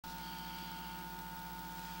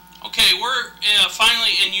Okay, we're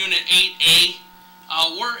finally in Unit 8A.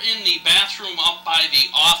 We're in the bathroom up by the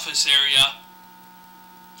office area.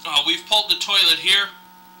 We've pulled the toilet here.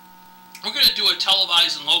 We're going to do a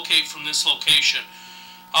televise and locate from this location.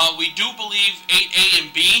 We do believe 8A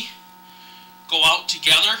and B go out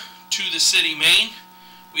together to the city main.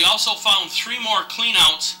 We also found 3 more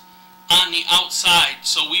cleanouts on the outside,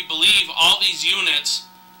 so we believe all these units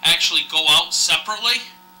actually go out separately.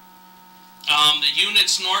 The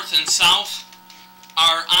units north and south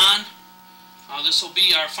are on. This will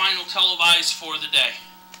be our final televise for the day.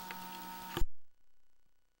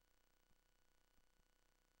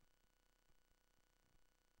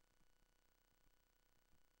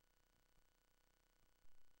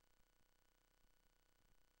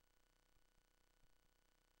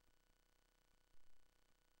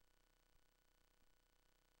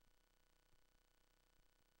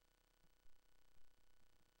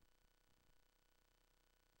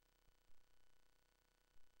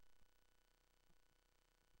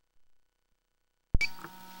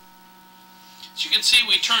 As you can see,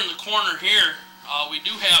 we turn the corner here. We do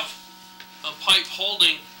have a pipe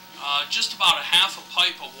holding just about a half a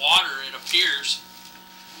pipe of water, it appears.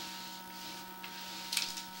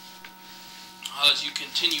 As you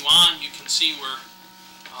continue on, you can see we're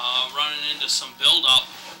running into some buildup.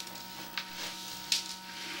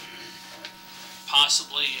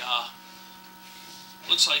 Possibly,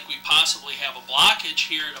 looks like we possibly have a blockage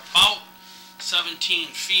here at about 17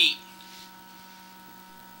 feet.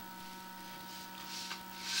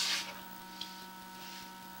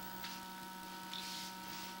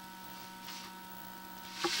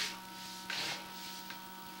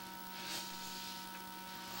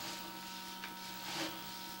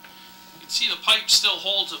 See, the pipe still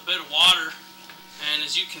holds a bit of water, and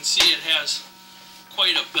as you can see, it has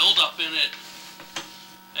quite a buildup in it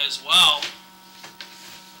as well.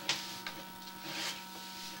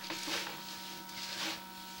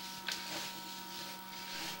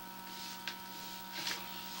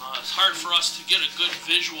 It's hard for us to get a good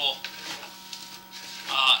visual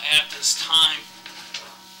at this time.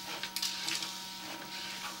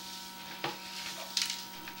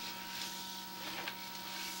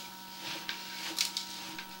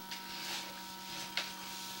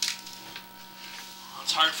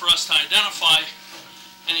 It's hard for us to identify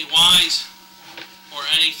any Ys or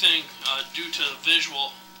anything due to the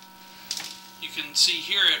visual. You can see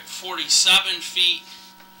here at 47 feet.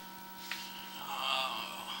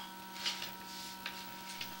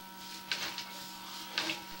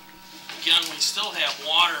 Again, we still have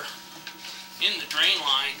water in the drain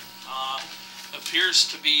line. Appears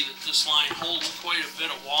to be that this line holds quite a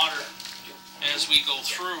bit of water as we go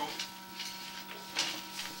through.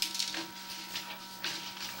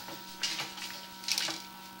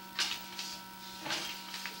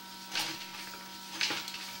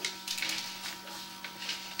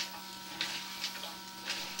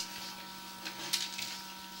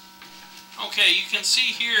 Okay, you can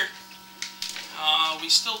see here we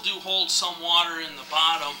still do hold some water in the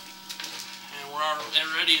bottom, and we're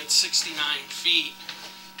already at 69 feet.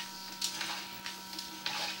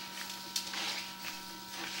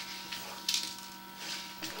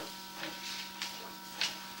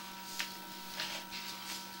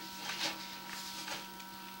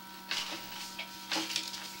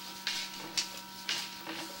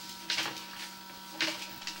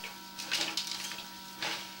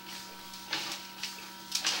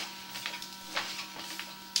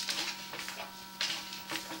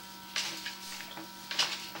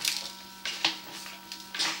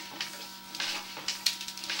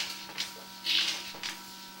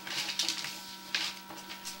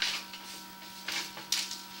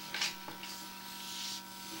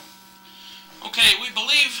 Okay, we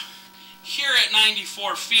believe here at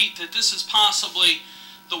 94 feet that this is possibly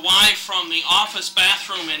the Y from the office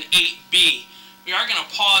bathroom in 8B. We are going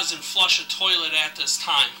to pause and flush a toilet at this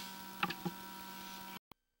time.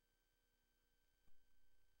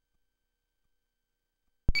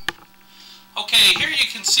 Okay, here you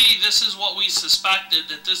can see this is what we suspected,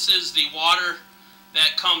 that this is the water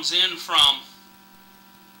that comes in from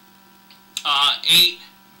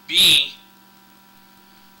 8B.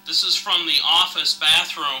 This is from the office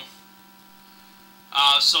bathroom.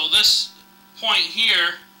 So this point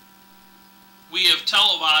here, we have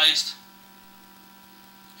televised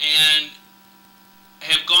and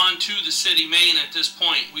have gone to the city main at this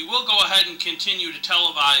point. We will go ahead and continue to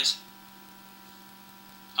televise,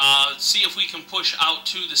 see if we can push out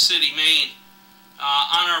to the city main.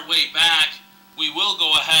 On our way back, we will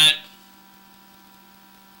go ahead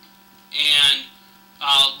and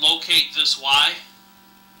locate this Y.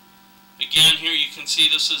 Again, here you can see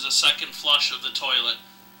this is a second flush of the toilet.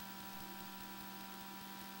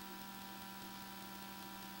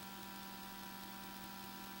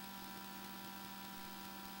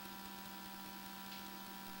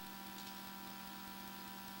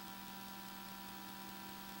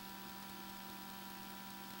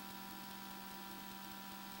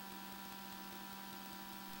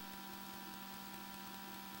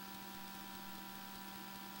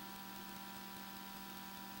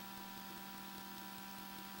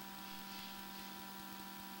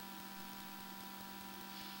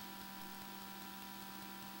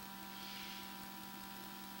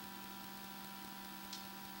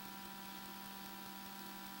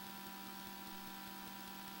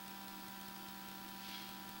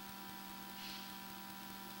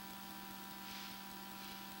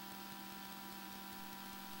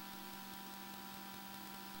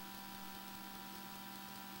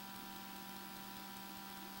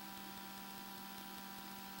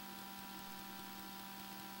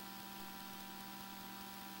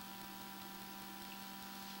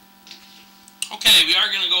 Okay, we are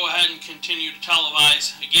going to go ahead and continue to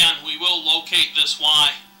televise. Again, we will locate this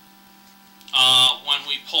Y when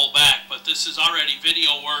we pull back, but this is already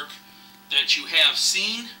video work that you have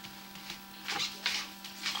seen.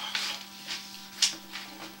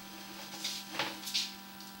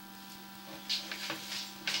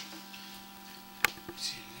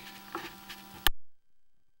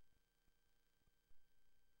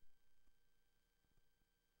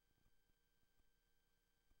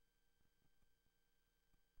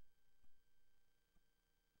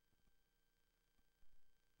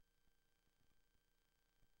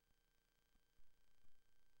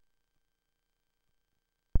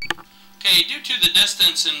 Okay, due to the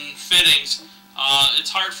distance and fittings,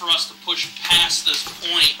 it's hard for us to push past this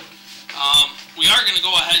point. We are going to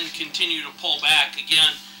go ahead and continue to pull back.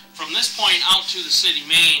 Again, from this point out to the city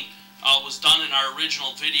main was done in our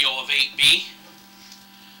original video of 8B.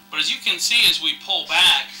 But as you can see, as we pull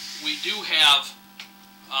back, we do have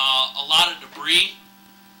a lot of debris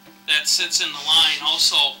that sits in the line.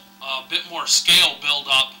 Also, a bit more scale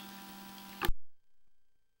buildup.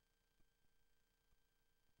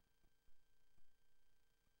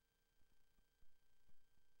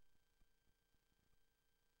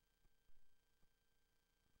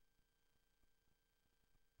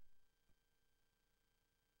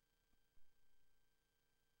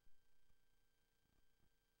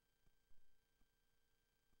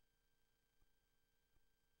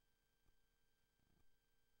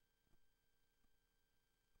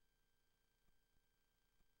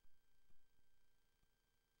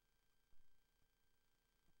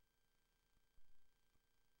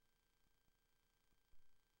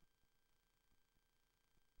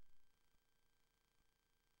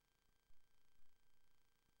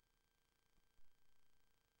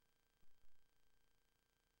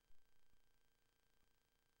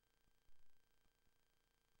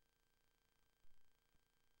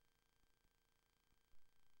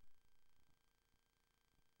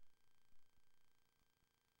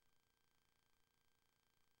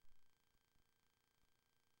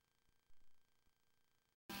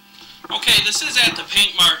 Okay, this is at the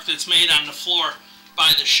paint mark that's made on the floor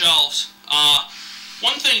by the shelves.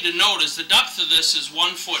 One thing to note is the depth of this is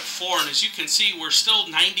 1'4", and as you can see, we're still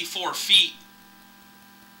 94 feet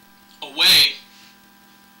away,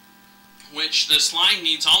 which this line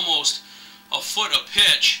needs almost a foot of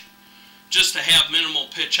pitch just to have minimal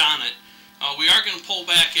pitch on it. We are going to pull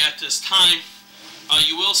back at this time.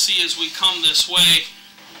 You will see as we come this way,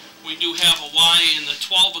 we do have a Y in the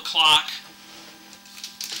 12 o'clock.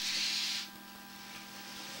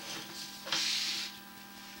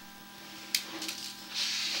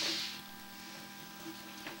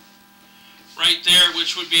 Right there,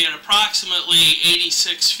 which would be at approximately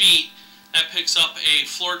 86 feet. That picks up a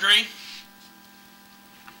floor drain.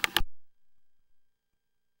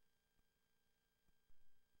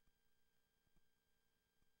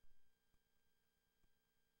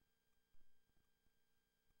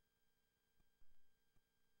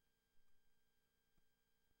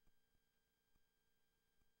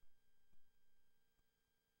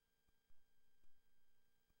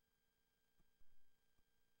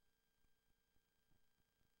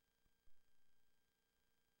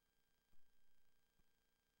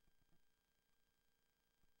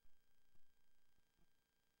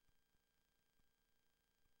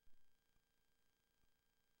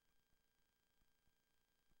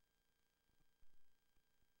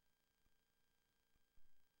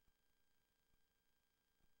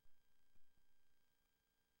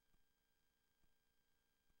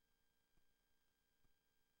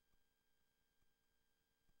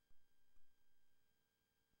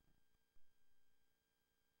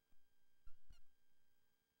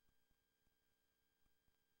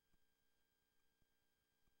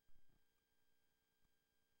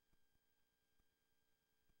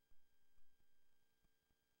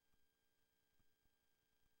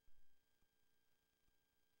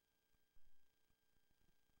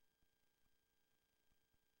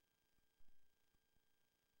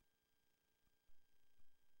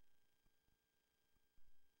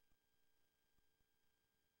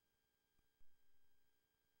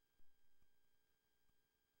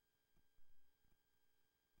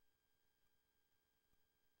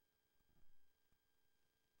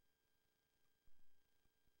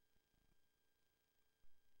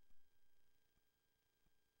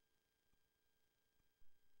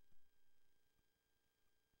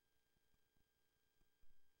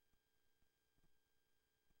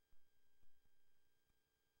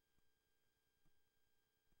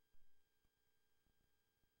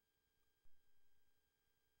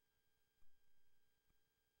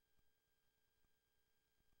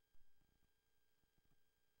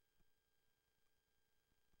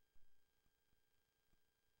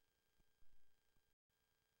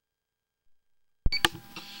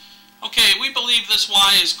 believe this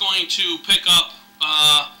Y is going to pick up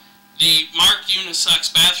the marked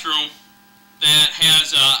unisex bathroom that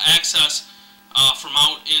has access from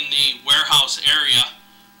out in the warehouse area.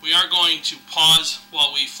 We are going to pause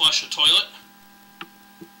while we flush a toilet.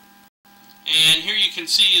 And here you can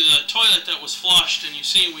see the toilet that was flushed, and you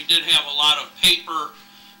see we did have a lot of paper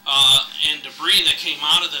and debris that came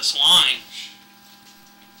out of this line.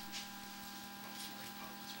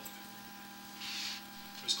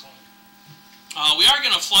 We are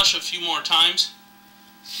going to flush a few more times.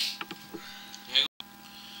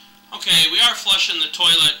 Okay, we are flushing the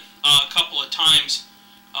toilet a couple of times.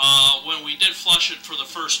 When we did flush it for the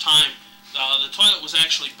first time, the toilet was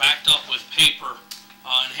actually backed up with paper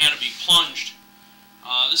and had to be plunged.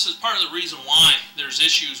 This is part of the reason why there's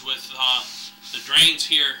issues with the drains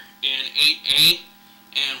here in 8A,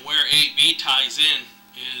 and where 8B ties in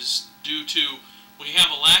is due to we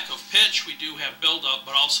have a lack of pitch, we do have buildup,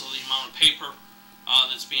 but also the amount of paper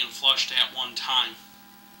that's being flushed at one time.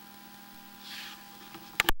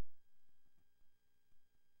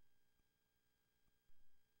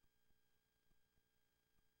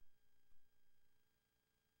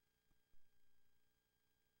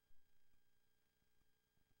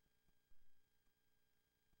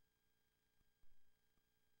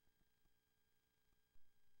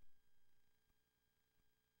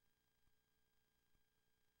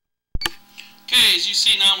 Okay, as you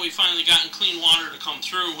see now, we've finally gotten clean water to come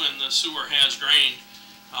through and the sewer has drained.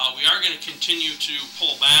 We are going to continue to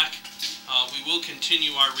pull back. We will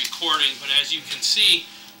continue our recording, but as you can see,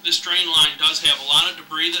 this drain line does have a lot of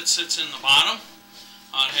debris that sits in the bottom.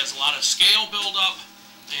 It has a lot of scale buildup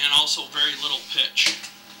and also very little pitch.